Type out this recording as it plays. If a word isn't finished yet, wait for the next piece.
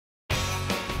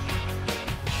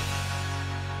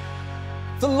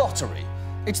The lottery.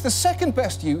 It's the second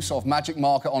best use of magic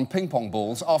marker on ping-pong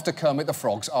balls after Kermit the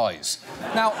Frog's eyes.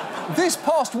 Now, this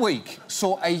past week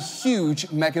saw a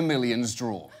huge Mega Millions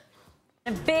draw.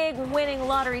 A big winning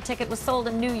lottery ticket was sold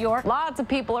in New York. Lots of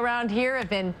people around here have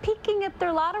been peeking at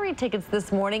their lottery tickets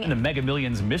this morning. The Mega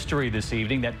Millions mystery this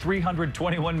evening, that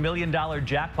 $321 million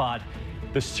jackpot.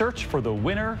 The search for the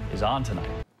winner is on tonight.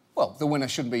 Well, the winner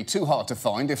shouldn't be too hard to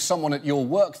find. If someone at your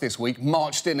work this week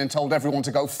marched in and told everyone to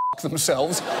go f***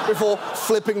 themselves before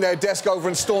flipping their desk over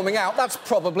and storming out, that's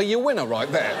probably your winner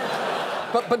right there.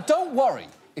 But don't worry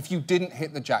if you didn't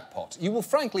hit the jackpot. You will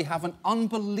frankly have an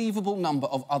unbelievable number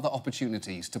of other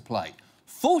opportunities to play.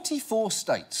 44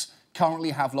 states currently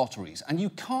have lotteries, and you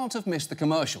can't have missed the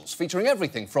commercials, featuring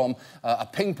everything from a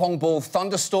ping-pong ball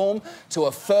thunderstorm to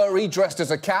a furry dressed as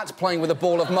a cat playing with a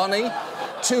ball of money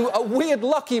to a weird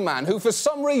lucky man who, for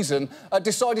some reason,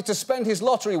 decided to spend his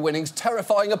lottery winnings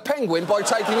terrifying a penguin by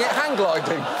taking it hang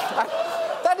gliding.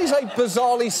 That is a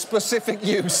bizarrely specific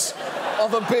use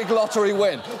of a big lottery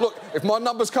win. Look, if my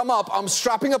numbers come up, I'm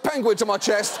strapping a penguin to my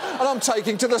chest and I'm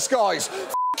taking to the skies.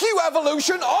 You,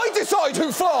 evolution, I decide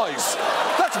who flies.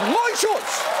 That's my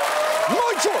choice.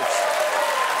 My choice.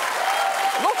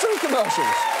 Lottery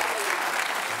commercials.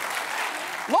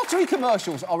 Lottery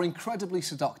commercials are incredibly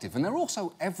seductive, and they're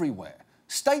also everywhere.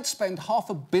 States spend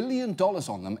 $500 million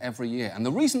on them every year, and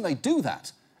the reason they do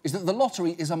that is that the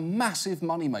lottery is a massive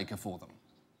moneymaker for them.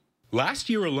 Last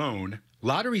year alone,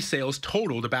 lottery sales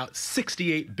totaled about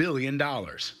 $68 billion.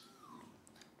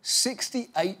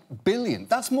 68 billion.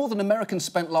 That's more than Americans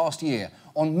spent last year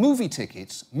on movie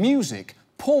tickets, music,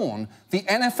 porn, the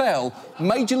NFL,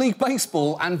 Major League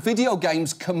Baseball and video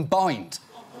games combined.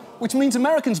 Which means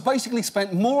Americans basically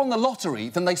spent more on the lottery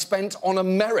than they spent on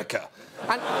America.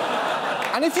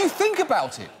 And if you think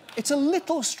about it, it's a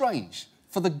little strange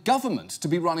for the government to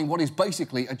be running what is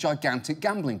basically a gigantic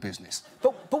gambling business.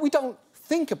 But we don't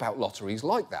think about lotteries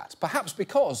like that, perhaps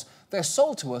because they're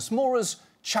sold to us more as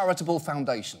charitable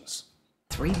foundations.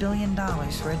 $3 billion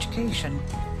for education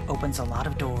opens a lot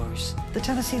of doors. The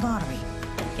Tennessee Lottery.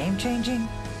 Game-changing,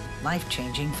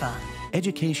 life-changing fun.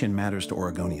 Education matters to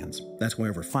Oregonians. That's why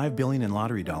over $5 billion in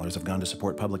lottery dollars have gone to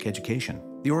support public education.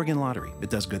 The Oregon Lottery,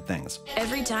 it does good things.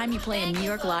 Every time you play a New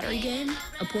York lottery game,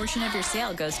 a portion of your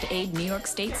sale goes to aid New York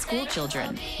State school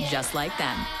children, just like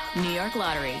them. New York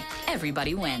Lottery.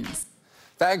 Everybody wins.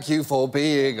 Thank you for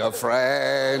being a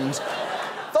friend.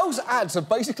 Those ads are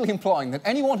basically implying that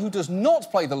anyone who does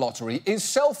not play the lottery is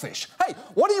selfish. Hey,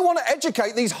 what do you want to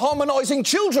educate these harmonising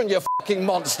children, you fucking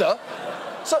monster?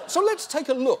 So let's take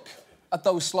a look at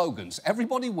those slogans.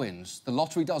 Everybody wins, the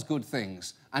lottery does good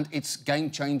things, and it's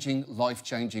game-changing,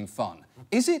 life-changing fun.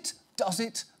 Is it, does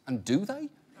it, and do they?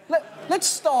 Let's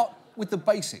start with the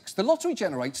basics. The lottery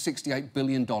generates $68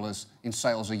 billion in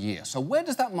sales a year. So where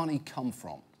does that money come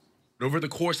from? Over the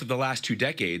course of the last 2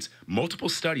 decades, multiple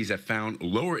studies have found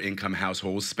lower-income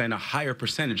households spend a higher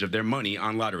percentage of their money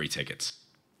on lottery tickets.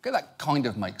 OK, that kind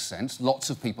of makes sense. Lots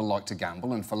of people like to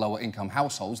gamble, and for lower-income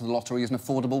households, the lottery is an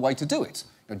affordable way to do it.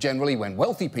 You know, generally, when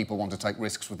wealthy people want to take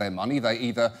risks with their money, they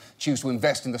either choose to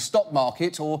invest in the stock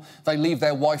market or they leave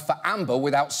their wife for Amber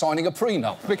without signing a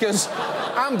prenup, because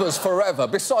Amber's forever.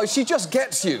 Besides, she just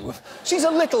gets you. She's a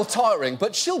little tiring,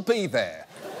 but she'll be there.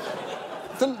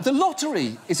 The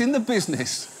lottery is in the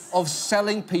business of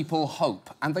selling people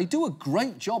hope, and they do a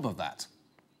great job of that.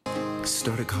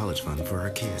 Start a college fund for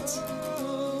our kids.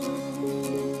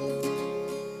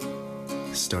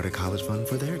 Start a college fund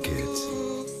for their kids.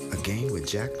 A game with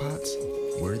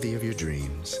jackpots worthy of your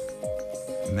dreams.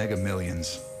 Mega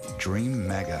Millions. Dream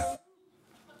mega.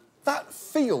 That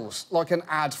feels like an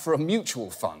ad for a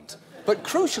mutual fund. But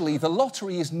crucially, the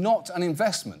lottery is not an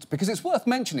investment, because it's worth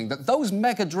mentioning that those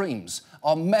mega dreams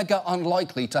are mega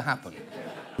unlikely to happen.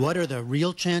 What are the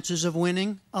real chances of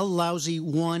winning? A lousy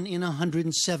 1 in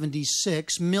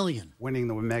 176 million. Winning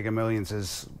the Mega Millions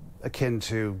is akin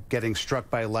to getting struck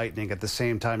by lightning at the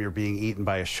same time you're being eaten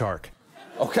by a shark.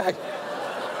 OK.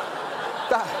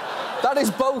 That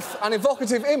is both an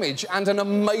evocative image and an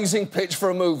amazing pitch for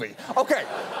a movie. OK,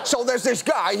 so there's this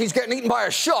guy, he's getting eaten by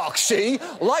a shark, see?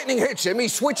 Lightning hits him, he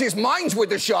switches minds with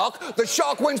the shark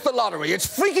wins the lottery. It's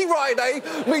Freaky Friday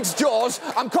meets Jaws.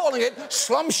 I'm calling it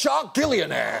Slum Shark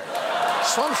Gillionaire.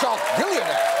 Slum Shark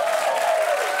Gillionaire.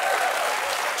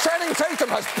 Channing Tatum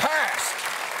has passed.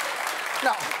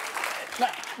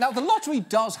 Now, the lottery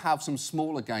does have some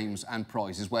smaller games and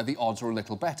prizes where the odds are a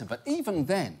little better, but even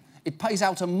then, it pays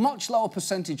out a much lower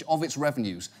percentage of its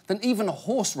revenues than even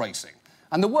horse racing.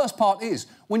 And the worst part is,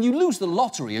 when you lose the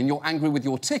lottery and you're angry with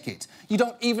your ticket, you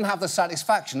don't even have the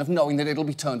satisfaction of knowing that it'll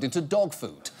be turned into dog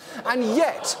food. And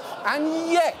yet,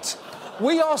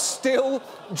 We are still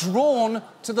drawn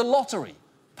to the lottery,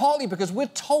 partly because we're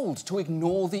told to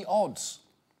ignore the odds.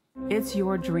 It's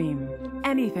your dream.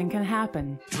 Anything can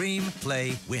happen. Dream,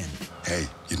 play, win. Hey,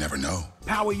 you never know.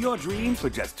 Power your dreams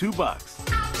for just $2.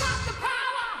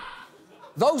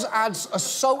 Those ads are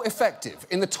so effective.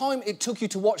 In the time it took you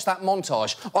to watch that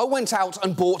montage, I went out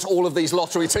and bought all of these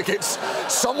lottery tickets.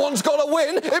 Someone's got to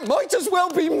win. It might as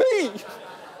well be me.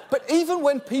 But even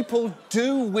when people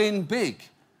do win big,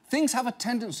 things have a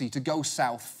tendency to go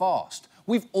south fast.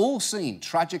 We've all seen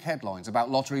tragic headlines about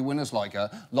lottery winners like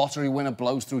a lottery winner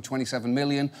blows through 27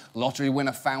 million, lottery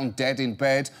winner found dead in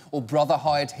bed, or brother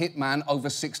hired hitman over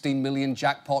 16 million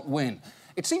jackpot win.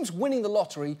 It seems winning the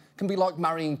lottery can be like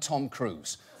marrying Tom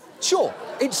Cruise. Sure,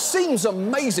 it seems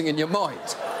amazing in your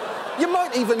mind. You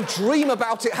might even dream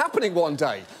about it happening one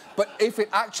day. But if it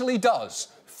actually does,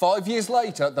 5 years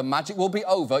later, the magic will be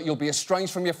over, you'll be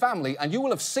estranged from your family, and you will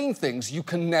have seen things you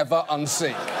can never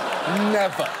unsee.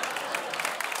 Never.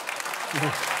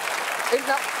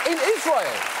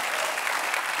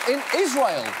 In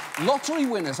Israel, lottery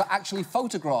winners are actually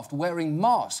photographed wearing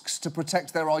masks to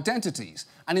protect their identities.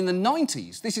 And in the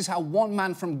 90s, this is how one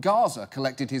man from Gaza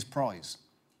collected his prize.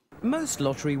 Most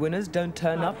lottery winners don't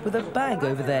turn up with a bag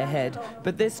over their head,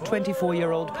 but this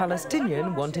 24-year-old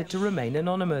Palestinian wanted to remain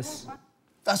anonymous.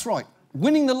 That's right.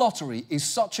 Winning the lottery is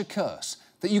such a curse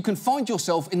that you can find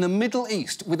yourself in the Middle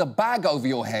East with a bag over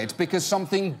your head because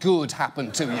something good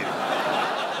happened to you.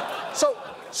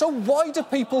 So why do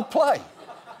people play?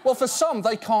 Well, for some,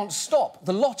 they can't stop.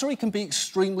 The lottery can be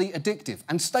extremely addictive,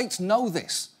 and states know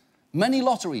this. Many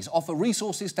lotteries offer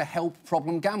resources to help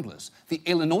problem gamblers. The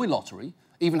Illinois Lottery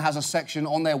even has a section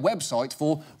on their website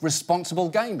for responsible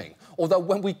gaming. Although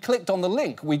when we clicked on the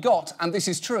link, we got, and this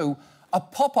is true, a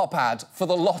pop-up ad for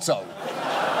the lotto.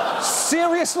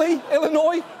 Seriously,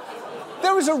 Illinois?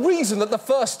 There is a reason that the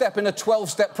first step in a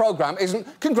 12-step programme isn't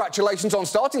congratulations on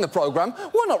starting the programme.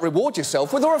 Why not reward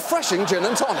yourself with a refreshing gin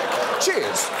and tonic?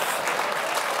 Cheers.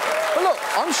 But look,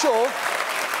 I'm sure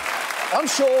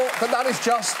that is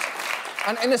just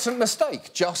an innocent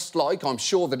mistake, just like I'm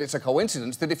sure that it's a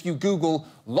coincidence that if you Google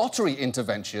lottery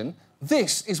intervention,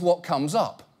 this is what comes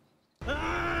up.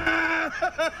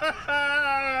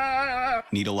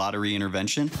 Need a lottery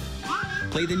intervention?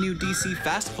 Play the new DC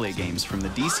Fast Play games from the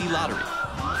DC Lottery.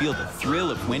 Feel the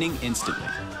thrill of winning instantly.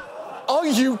 Are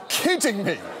you kidding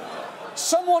me?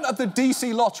 Someone at the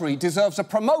DC Lottery deserves a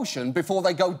promotion before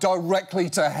they go directly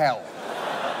to hell.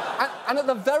 And at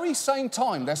the very same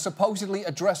time they're supposedly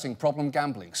addressing problem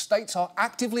gambling, states are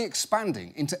actively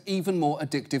expanding into even more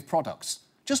addictive products.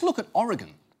 Just look at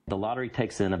Oregon. The lottery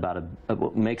takes in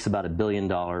makes about $1 billion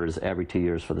every 2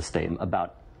 years for the state.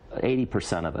 About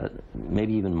 80% of it,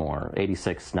 maybe even more,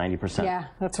 86, 90%. Yeah,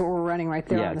 that's what we're running right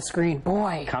there on the screen.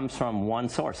 Boy. Comes from one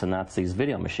source, and that's these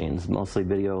video machines, mostly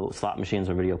video slot machines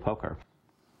or video poker.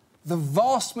 The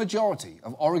vast majority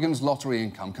of Oregon's lottery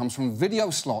income comes from video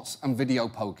slots and video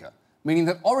poker, meaning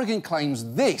that Oregon claims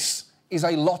this is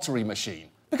a lottery machine.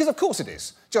 Because of course it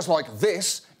is. Just like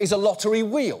this is a lottery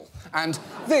wheel, and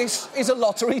this is a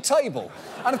lottery table.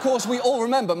 And of course we all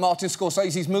remember Martin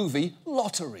Scorsese's movie,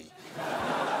 Lottery.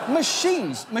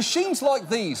 Machines like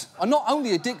these are not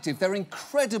only addictive, they're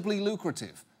incredibly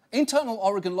lucrative. Internal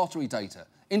Oregon lottery data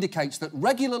indicates that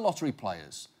regular lottery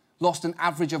players lost an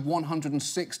average of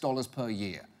 $106 per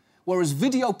year, whereas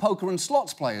video poker and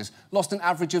slots players lost an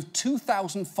average of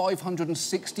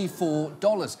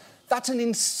 $2,564. That's an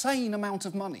insane amount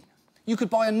of money. You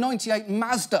could buy a '98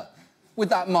 Mazda with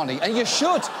that money, and you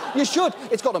should. You should.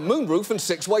 It's got a moonroof and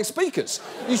 6-way speakers.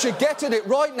 You should get in it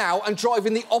right now and drive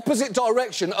in the opposite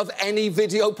direction of any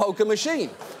video poker machine.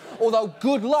 Although,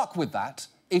 good luck with that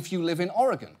if you live in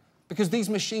Oregon, because these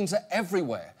machines are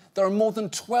everywhere. There are more than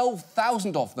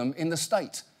 12,000 of them in the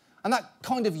state. And that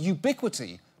kind of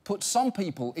ubiquity puts some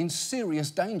people in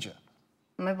serious danger.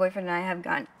 My boyfriend and I have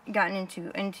gotten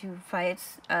into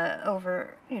fights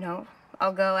over,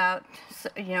 I'll go out,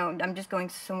 I'm just going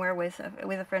somewhere with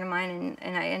a friend of mine,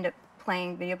 and I end up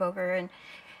playing video poker,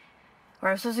 or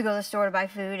I was supposed to go to the store to buy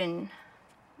food, and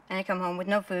I come home with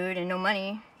no food and no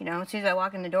money. As soon as I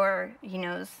walk in the door, he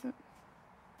knows, and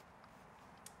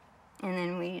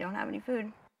then we don't have any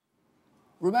food.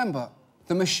 Remember,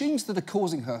 the machines that are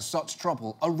causing her such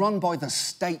trouble are run by the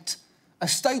state, a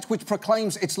state which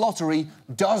proclaims its lottery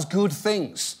does good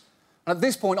things. And at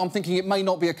this point, I'm thinking it may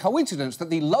not be a coincidence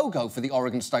that the logo for the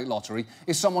Oregon State Lottery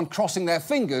is someone crossing their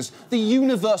fingers, the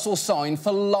universal sign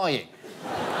for lying.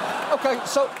 OK,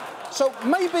 so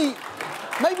maybe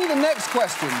the next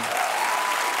question...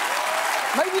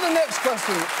 Maybe the next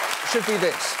question should be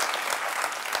this.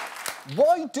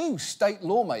 Why do state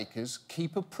lawmakers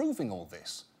keep approving all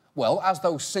this? Well, as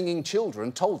those singing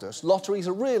children told us, lotteries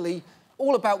are really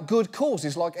all about good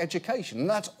causes like education, and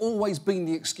that's always been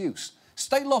the excuse.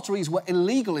 State lotteries were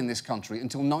illegal in this country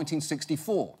until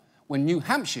 1964, when New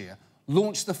Hampshire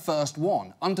launched the first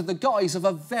one under the guise of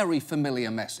a very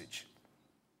familiar message.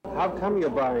 How come you're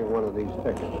buying one of these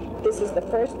tickets? This is the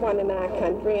first one in our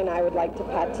country, and I would like to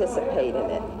participate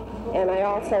in it. And I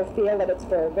also feel that it's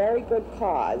for a very good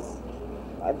cause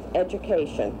of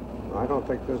education. I don't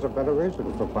think there's a better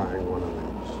reason for buying one of these.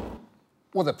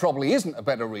 Well, there probably isn't a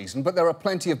better reason, but there are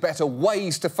plenty of better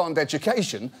ways to fund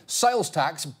education. Sales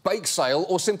tax, bake sale,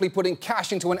 or simply putting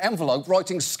cash into an envelope,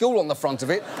 writing school on the front of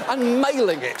it and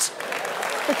mailing it.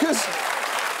 Because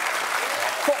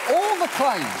for all the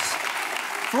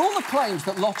claims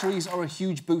that lotteries are a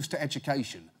huge boost to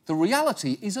education, the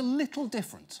reality is a little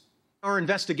different. Our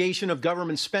investigation of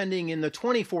government spending in the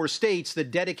 24 states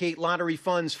that dedicate lottery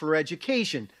funds for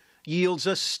education yields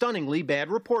a stunningly bad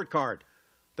report card.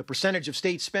 The percentage of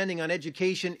state spending on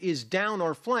education is down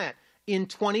or flat in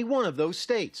 21 of those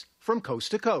states, from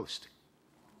coast to coast.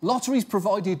 Lotteries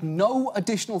provided no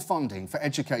additional funding for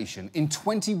education in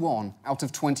 21 out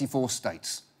of 24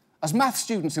 states. As math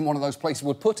students in one of those places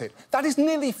would put it, that is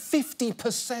nearly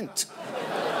 50%.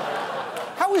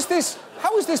 How is this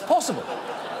possible?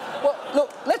 Well,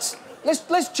 look, let's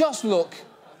just look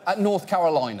at North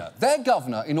Carolina. Their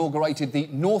governor inaugurated the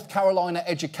North Carolina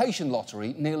Education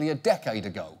Lottery nearly a decade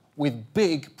ago with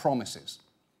big promises.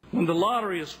 When the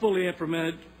lottery is fully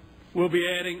implemented, we'll be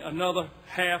adding another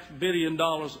 $500 million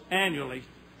annually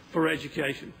for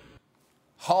education.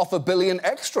 $500 million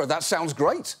extra, that sounds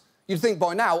great. You'd think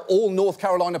by now all North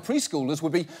Carolina preschoolers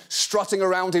would be strutting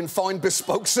around in fine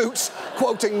bespoke suits,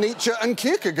 quoting Nietzsche and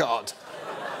Kierkegaard.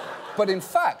 But in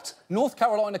fact, North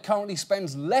Carolina currently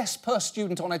spends less per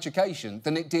student on education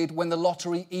than it did when the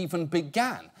lottery even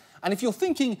began. And if you're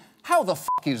thinking, how the f***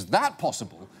 is that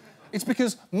possible? It's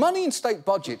because money in state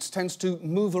budgets tends to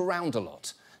move around a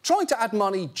lot. Trying to add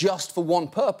money just for one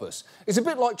purpose is a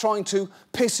bit like trying to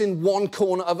piss in one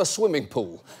corner of a swimming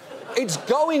pool. It's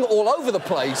going all over the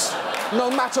place,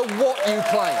 no matter what you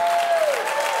claim.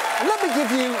 And let me give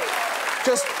you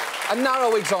just a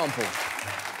narrow example.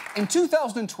 In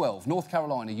 2012, North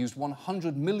Carolina used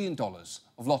 $100 million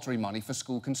of lottery money for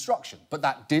school construction. But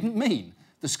that didn't mean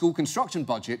the school construction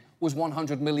budget was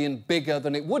 $100 million bigger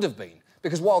than it would have been.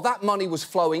 Because while that money was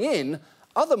flowing in,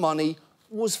 other money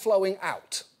was flowing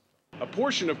out. A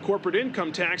portion of corporate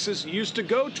income taxes used to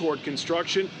go toward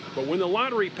construction, but when the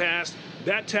lottery passed,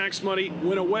 that tax money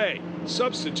went away,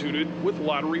 substituted with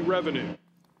lottery revenue.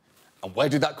 And where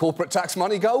did that corporate tax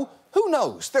money go? Who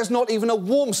knows? There's not even a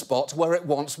warm spot where it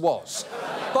once was.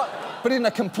 But in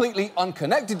a completely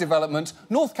unconnected development,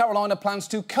 North Carolina plans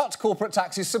to cut corporate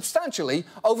taxes substantially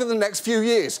over the next few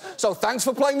years. So thanks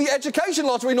for playing the education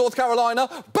lottery, North Carolina.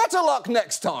 Better luck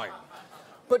next time.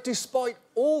 But despite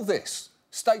all this,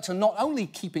 states are not only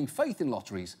keeping faith in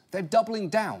lotteries, they're doubling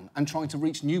down and trying to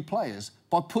reach new players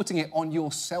by putting it on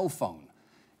your cell phone.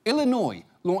 Illinois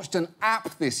launched an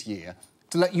app this year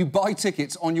to let you buy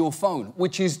tickets on your phone,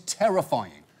 which is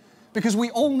terrifying. Because we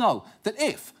all know that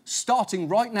if, starting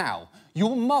right now,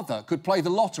 your mother could play the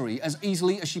lottery as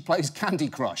easily as she plays Candy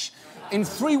Crush, in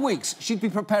 3 weeks, she'd be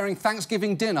preparing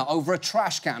Thanksgiving dinner over a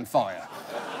trash can fire.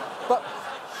 But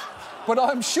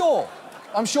I'm sure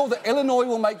that Illinois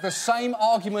will make the same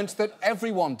argument that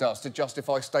everyone does to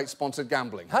justify state-sponsored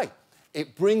gambling. Hey,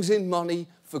 it brings in money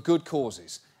for good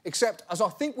causes. Except, as I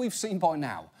think we've seen by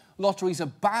now, lotteries are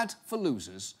bad for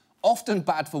losers, often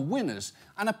bad for winners,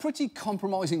 and a pretty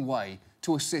compromising way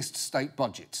to assist state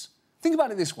budgets. Think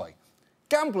about it this way.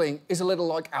 Gambling is a little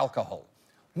like alcohol.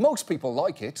 Most people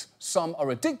like it, some are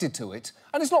addicted to it,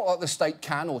 and it's not like the state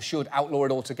can or should outlaw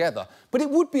it altogether. But it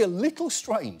would be a little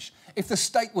strange if the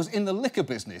state was in the liquor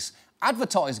business,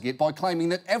 advertising it by claiming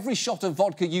that every shot of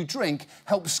vodka you drink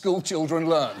helps school children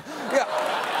learn. Yeah.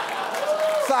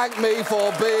 Thank me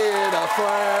for being a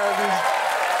friend.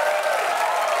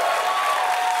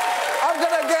 I'm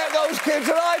gonna get those kids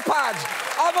an iPad.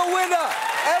 I'm a winner.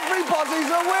 Everybody's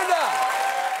a winner.